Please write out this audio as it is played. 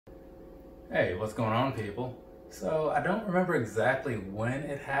Hey, what's going on, people? So I don't remember exactly when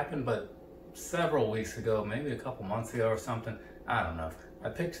it happened, but several weeks ago, maybe a couple months ago or something, I don't know. I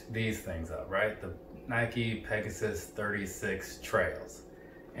picked these things up, right? The Nike Pegasus 36 Trails.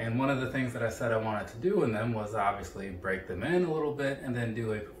 And one of the things that I said I wanted to do in them was obviously break them in a little bit and then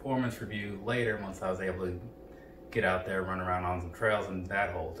do a performance review later once I was able to get out there, run around on some trails and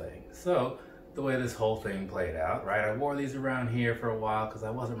that whole thing. So the way this whole thing played out, right? I wore these around here for a while because I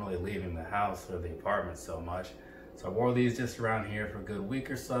wasn't really leaving the house or the apartment so much. So I wore these just around here for a good week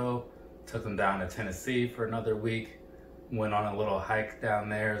or so, took them down to Tennessee for another week, went on a little hike down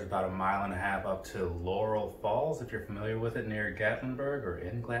there. It's about 1.5 miles up to Laurel Falls, if you're familiar with it, near Gatlinburg or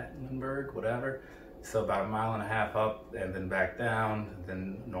in Gatlinburg, whatever. So about 1.5 miles up and then back down,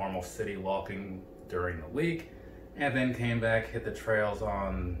 then normal city walking during the week, and then came back, hit the trails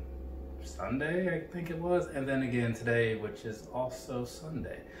on Sunday, I think it was, and then again today, which is also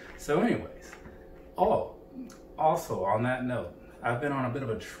Sunday. So anyways, also on that note, I've been on a bit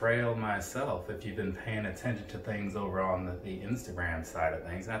of a trail myself, if you've been paying attention to things over on the Instagram side of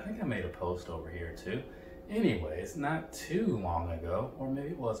things, and I think I made a post over here too. Anyways, not too long ago, or maybe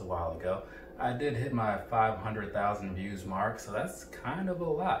it was a while ago, I did hit my 500,000 views mark, so that's kind of a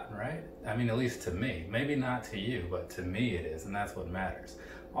lot, right? I mean, at least to me. Maybe not to you, but to me it is, and that's what matters.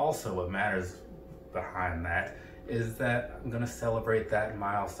 Also, what matters behind that is that I'm gonna celebrate that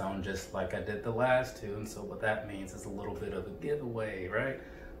milestone just like I did the last two, and so what that means is a little bit of a giveaway, right?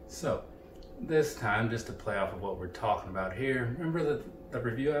 So, this time, just to play off of what we're talking about here, remember the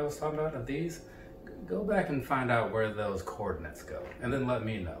review I was talking about of these? Go back and find out where those coordinates go, and then let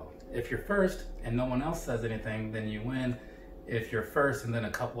me know. If you're first and no one else says anything, then you win. If you're first and then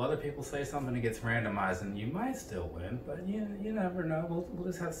a couple other people say something, it gets randomized and you might still win, but you never know. We'll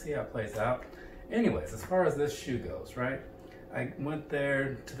just have to see how it plays out. Anyways, as far as this shoe goes, right? I went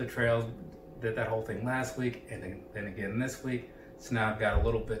there to the trails, did that whole thing last week, and then again this week. So now I've got a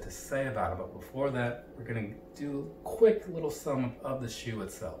little bit to say about it, but before that, we're gonna do a quick little sum of the shoe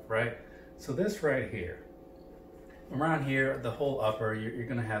itself, right? So this right here, around here, the whole upper, you're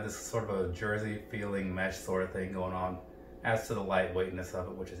gonna have this sort of a jersey feeling mesh sort of thing going on. As to the lightweightness of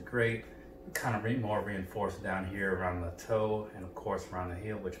it, which is great, kind of more reinforced down here around the toe and of course around the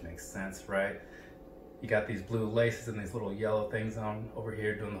heel, which makes sense, right? You got these blue laces and these little yellow things on over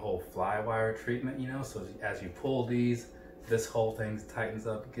here doing the whole fly wire treatment, so as you pull these, this whole thing tightens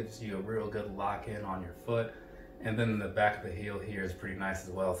up, gives you a real good lock in on your foot. And then the back of the heel here is pretty nice as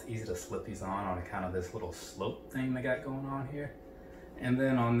well. It's easy to slip these on account of this little slope thing they got going on here. And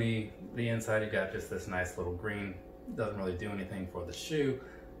then on the inside, you got just this nice little green. Doesn't really do anything for the shoe,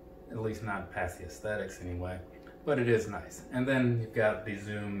 at least not past the aesthetics anyway, but it is nice. And then you've got the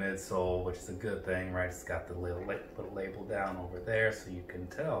Zoom midsole, which is a good thing, right? It's got the little label down over there so you can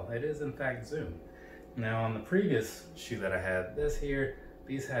tell it is in fact Zoom. Now on the previous shoe that I had,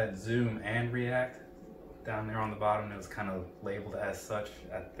 these had Zoom and React. Down there on the bottom, it was kind of labeled as such,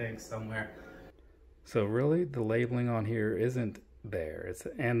 I think, somewhere. So really, the labeling on here isn't there,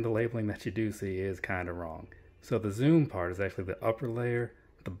 and the labeling that you do see is kind of wrong. So the Zoom part is actually the upper layer,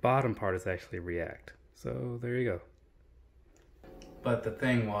 the bottom part is actually React. So there you go. But the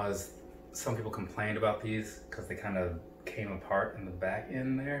thing was, some people complained about these because they kind of came apart in the back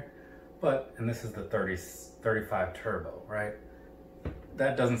end there. And this is the 35 Turbo, right?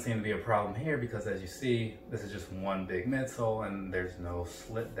 That doesn't seem to be a problem here because as you see, this is just one big midsole and there's no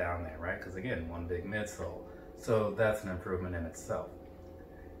slit down there, right? Because again, one big midsole. So that's an improvement in itself.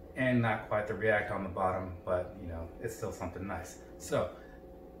 And not quite the React on the bottom, but it's still something nice. So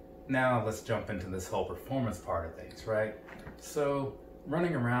now let's jump into this whole performance part of things, right? So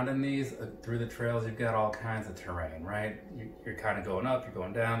running around in these through the trails, you've got all kinds of terrain, right? You're kind of going up, you're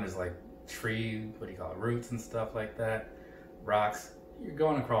going down, there's like roots and stuff like that, rocks. You're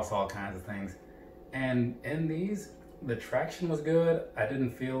going across all kinds of things. And in these, the traction was good. I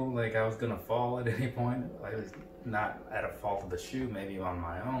didn't feel like I was gonna fall at any point. I was not at a fault of the shoe, maybe on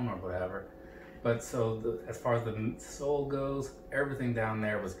my own or whatever. But so as far as the sole goes, everything down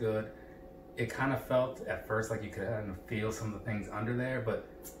there was good. It kind of felt at first like you could kind of feel some of the things under there, but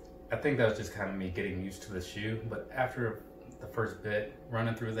I think that was just kind of me getting used to the shoe. But after the first bit,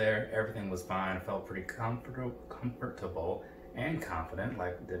 running through there, everything was fine. I felt pretty comfortable and confident,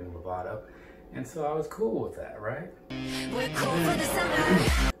 like Demi Lovato. And so I was cool with that, right? We're cool for the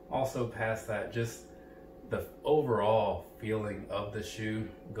summer. Also past that, just the overall feeling of the shoe,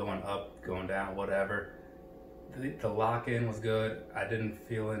 going up, going down, whatever. The lock-in was good. I didn't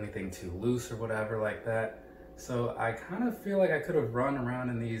feel anything too loose or whatever like that. So I kind of feel like I could have run around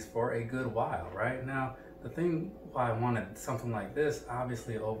in these for a good while, right? Now, The thing why I wanted something like this,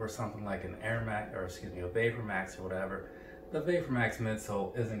 obviously over something like an Air Max, or excuse me, a Vapor Max or whatever, the Vapor Max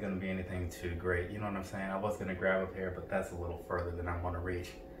midsole isn't going to be anything too great. You know what I'm saying? I was going to grab a pair, but that's a little further than I want to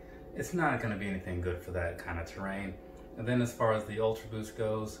reach. It's not going to be anything good for that kind of terrain. And then as far as the Ultra Boost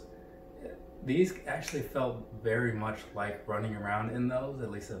goes, these actually felt very much like running around in those, at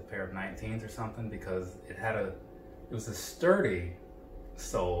least a pair of 19s or something, because it was a sturdy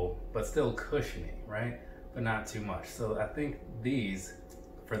sole, but still cushiony, right? But not too much. So I think these,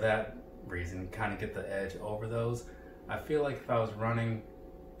 for that reason, kind of get the edge over those. I feel like if I was running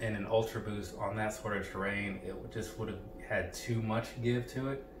in an Ultra Boost on that sort of terrain, it would have had too much give to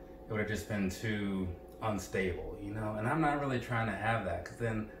it. It would have just been too unstable, you know? And I'm not really trying to have that, because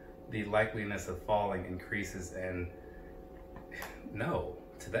then the likeliness of falling increases, and no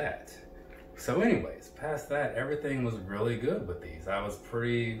to that. So anyways, past that, everything was really good with these. I was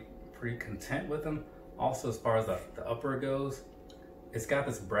pretty content with them. Also, as far as the upper goes, it's got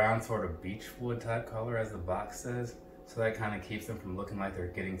this brown sort of beechwood type color, as the box says. So that kind of keeps them from looking like they're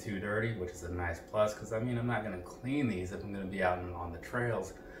getting too dirty, which is a nice plus, because I mean, I'm not going to clean these if I'm going to be out on the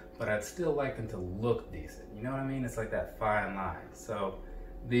trails, but I'd still like them to look decent. You know what I mean? It's like that fine line. So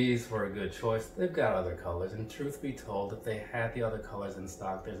these were a good choice. They've got other colors, and truth be told, if they had the other colors in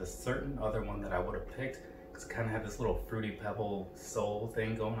stock, there's a certain other one that I would have picked, because it kind of had this little fruity pebble sole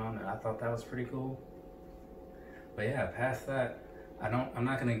thing going on, and I thought that was pretty cool. But yeah, past that, I'm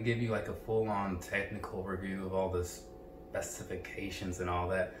not going to give you like a full-on technical review of all the specifications and all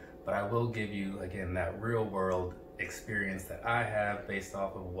that, but I will give you, again, that real-world experience that I have based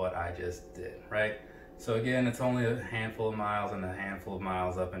off of what I just did, right? So again, it's only a handful of miles and a handful of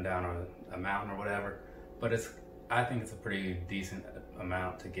miles up and down a mountain or whatever, but I think it's a pretty decent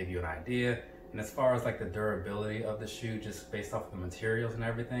amount to give you an idea. And as far as like the durability of the shoe, just based off the materials and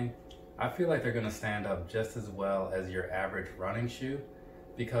everything, I feel like they're gonna stand up just as well as your average running shoe,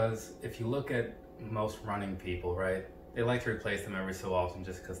 because if you look at most running people, right, they like to replace them every so often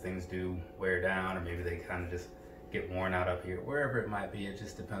just because things do wear down, or maybe they kind of just get worn out up here, wherever it might be. It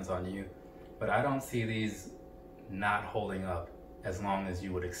just depends on you. But I don't see these not holding up as long as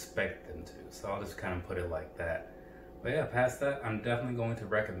you would expect them to. So I'll just kind of put it like that. But yeah, past that, I'm definitely going to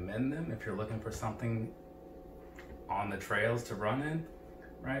recommend them if you're looking for something on the trails to run in.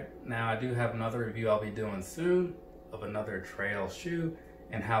 Right now, I do have another review I'll be doing soon of another trail shoe,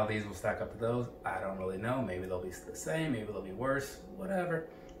 and how these will stack up to those, I don't really know. Maybe they'll be the same, maybe they'll be worse, whatever.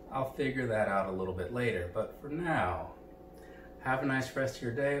 I'll figure that out a little bit later. But for now, have a nice rest of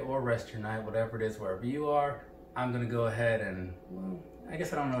your day or rest of your night, whatever it is, wherever you are. I'm gonna go ahead and, well, I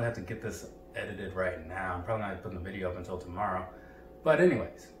guess I don't really have to get this edited right now. I'm probably not putting the video up until tomorrow. But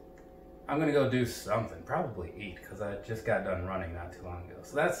anyways, I'm gonna go do something, probably eat, because I just got done running not too long ago.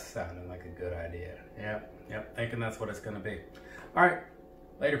 So that's sounding like a good idea. Yep, thinking that's what it's gonna be. All right,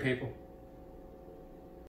 later people.